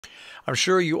I'm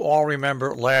sure you all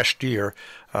remember last year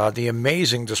the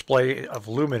amazing display of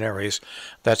luminaries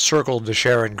that circled the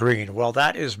Sharon Green. Well,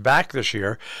 that is back this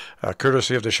year,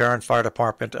 courtesy of the Sharon Fire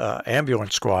Department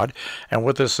ambulance squad. And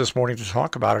with us this morning to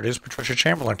talk about it is Patricia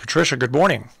Chamberlain. Patricia, good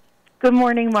morning. Good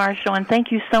morning, Marshall, and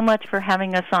thank you so much for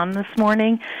having us on this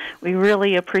morning. We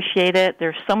really appreciate it.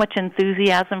 There's so much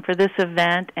enthusiasm for this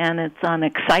event, and it's an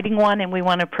exciting one, and we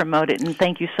want to promote it, and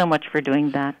thank you so much for doing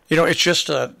that. You know, it's just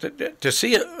to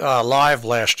see it live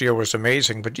last year was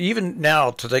amazing, but even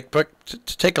now to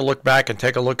take a look back and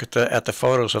take a look at the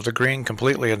photos of the green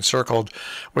completely encircled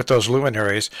with those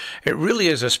luminaries, it really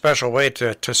is a special way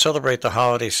to celebrate the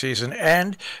holiday season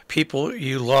and people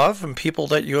you love and people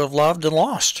that you have loved and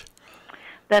lost.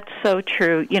 That's so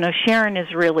true. You know, Sharon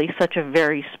is really such a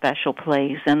very special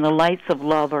place, and the Lights of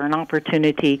Love are an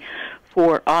opportunity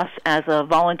for us as a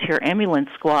volunteer ambulance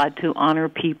squad to honor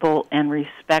people and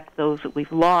respect those that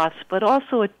we've lost, but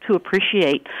also to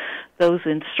appreciate those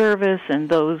in service and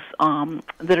those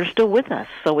that are still with us.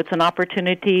 So it's an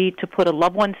opportunity to put a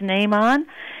loved one's name on,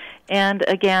 and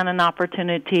again, an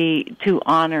opportunity to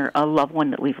honor a loved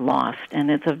one that we've lost.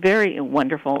 And it's a very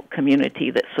wonderful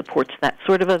community that supports that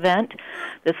sort of event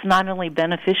that's not only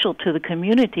beneficial to the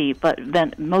community, but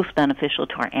then most beneficial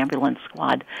to our ambulance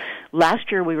squad.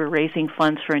 Last year we were raising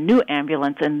funds for a new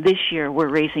ambulance, and this year we're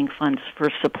raising funds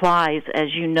for supplies.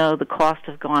 As you know, the costs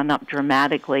have gone up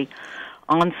dramatically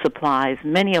on supplies.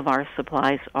 Many of our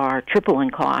supplies are triple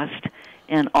in cost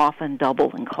and often double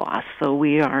in cost. So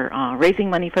we are raising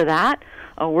money for that,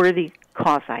 a worthy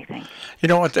cause, I think. You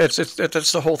know what? That's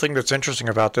the whole thing that's interesting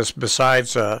about this.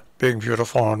 Besides being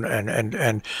beautiful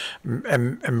and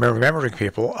remembering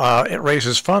people, it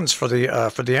raises funds for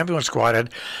the ambulance squad. And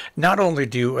not only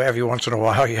do you every once in a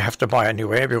while you have to buy a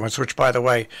new ambulance, which by the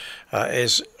way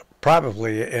is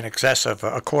probably in excess of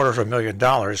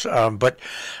 $250,000, but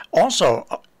also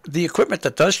the equipment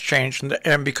that does change,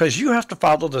 and because you have to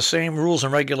follow the same rules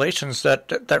and regulations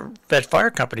that fire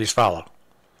companies follow.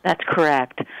 That's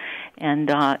correct. And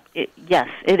yes,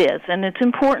 it is. And it's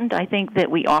important, I think, that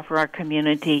we offer our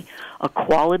community a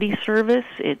quality service.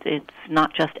 It's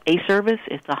not just a service.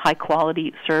 It's a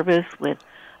high-quality service with,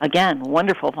 again,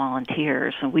 wonderful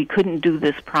volunteers. And we couldn't do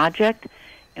this project,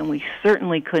 and we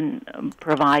certainly couldn't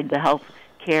provide the health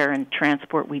care and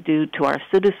transport we do to our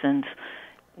citizens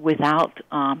without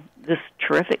this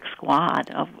terrific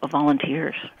squad of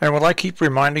volunteers. And what I keep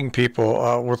reminding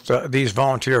people with these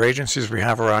volunteer agencies we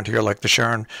have around here, like the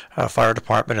Sharon Fire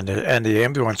Department and the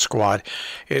ambulance squad,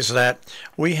 is that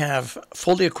we have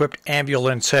fully equipped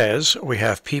ambulances, we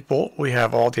have people, we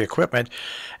have all the equipment,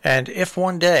 and if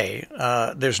one day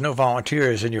there's no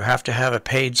volunteers and you have to have a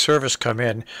paid service come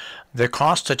in, the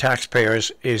cost to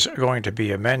taxpayers is going to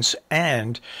be immense,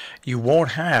 and you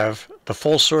won't have the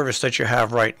full service that you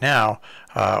have right now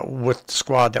with the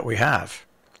squad that we have.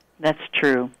 That's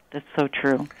true. That's so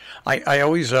true. I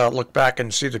always look back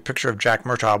and see the picture of Jack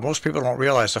Murtaugh. Most people don't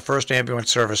realize the first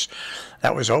ambulance service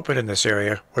that was opened in this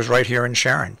area was right here in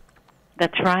Sharon.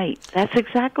 That's right. That's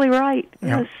exactly right.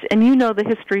 Yeah. Yes, and you know the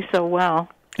history so well.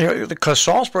 You know, because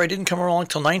Salisbury didn't come along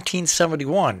until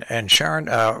 1971, and Sharon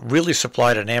really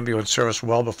supplied an ambulance service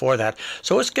well before that.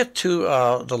 So let's get to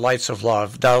the Lights of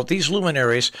Love. Now, these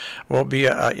luminaries will be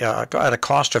at a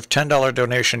cost of $10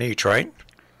 donation each, right?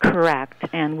 Correct,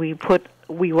 and we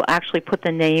will actually put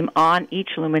the name on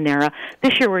each luminaria.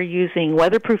 This year we're using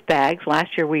weatherproof bags.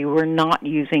 Last year we were not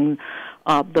using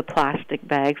the plastic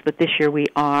bags, but this year we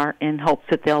are, in hopes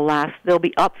that they'll last. They'll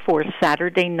be up for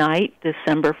Saturday night,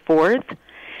 December 4th,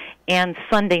 and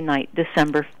Sunday night,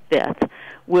 December 5th.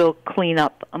 We'll clean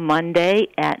up Monday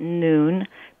at noon.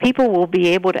 People will be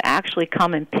able to actually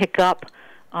come and pick up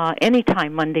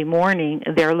anytime Monday morning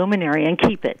their luminary and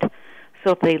keep it.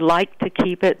 So if they like to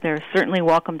keep it, they're certainly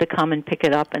welcome to come and pick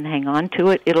it up and hang on to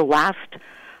it. It'll last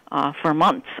for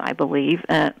months, I believe.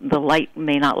 The light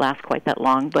may not last quite that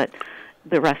long, but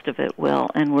the rest of it will.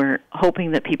 And we're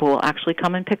hoping that people will actually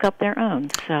come and pick up their own.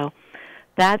 So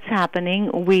that's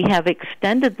happening. We have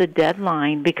extended the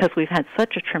deadline because we've had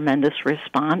such a tremendous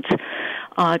response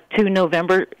to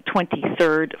November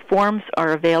 23rd. Forms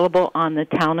are available on the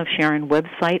Town of Sharon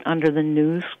website under the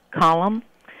news column.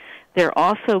 They're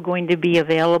also going to be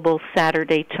available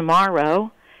Saturday tomorrow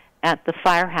at the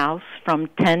firehouse from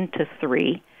 10 to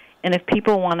 3. And if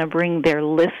people want to bring their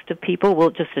list of people,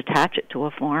 we'll just attach it to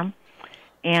a form.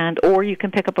 Or you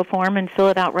can pick up a form and fill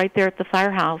it out right there at the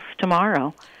firehouse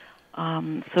tomorrow.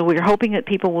 So we're hoping that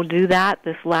people will do that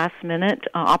this last-minute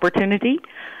opportunity,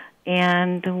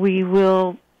 and we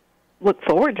will look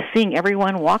forward to seeing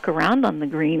everyone walk around on the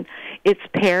green. It's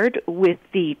paired with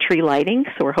the tree lighting,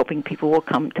 so we're hoping people will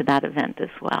come to that event as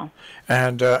well.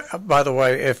 And by the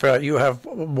way, if you have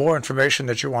more information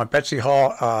that you want, Betsy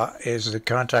Hall is the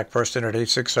contact person at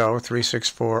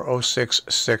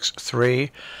 860-364-0663.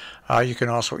 You can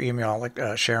also email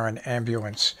Sharon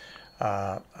Ambulance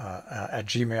at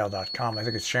gmail.com. I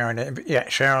think it's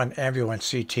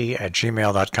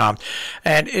SharonAmbulanceCT@gmail.com.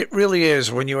 And it really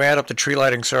is, when you add up the tree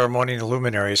lighting ceremony and the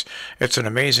luminaries, it's an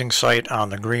amazing sight on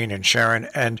the green in Sharon.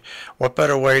 And what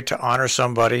better way to honor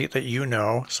somebody that you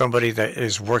know, somebody that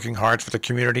is working hard for the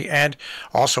community, and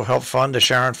also help fund the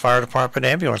Sharon Fire Department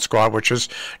Ambulance Squad, which is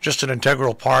just an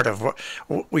integral part of what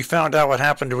we found out what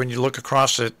happened when you look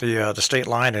across the state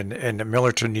line in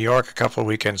Millerton, New York a couple of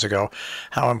weekends ago,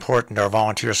 how important our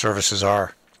volunteer services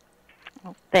are.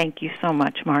 Well, thank you so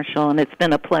much, Marshall, and it's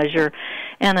been a pleasure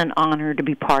and an honor to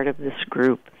be part of this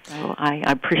group. So I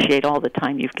appreciate all the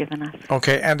time you've given us.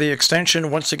 Okay, and the extension,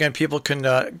 once again, people can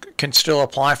still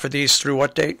apply for these through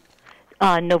what date?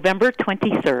 November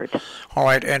 23rd. All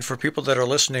right, and for people that are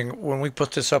listening, when we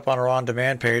put this up on our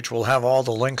on-demand page, we'll have all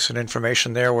the links and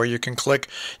information there where you can click,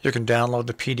 you can download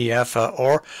the PDF,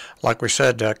 or, like we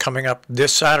said, coming up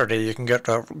this Saturday, you can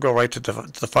go right to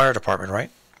the fire department,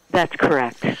 right? That's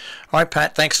correct. All right,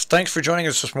 Pat, thanks for joining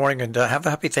us this morning, and have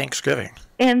a happy Thanksgiving.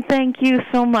 And thank you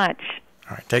so much.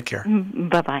 All right, take care.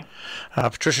 Bye-bye.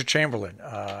 Patricia Chamberlain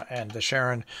and the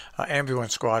Sharon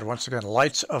Ambulance Squad, once again,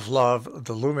 Lights of Love,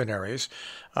 the Luminaries,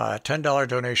 $10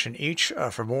 donation each.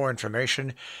 For more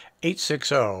information,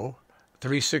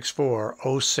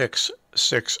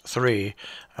 860-364-0663.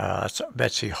 That's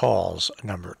Betsy Hall's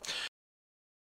number.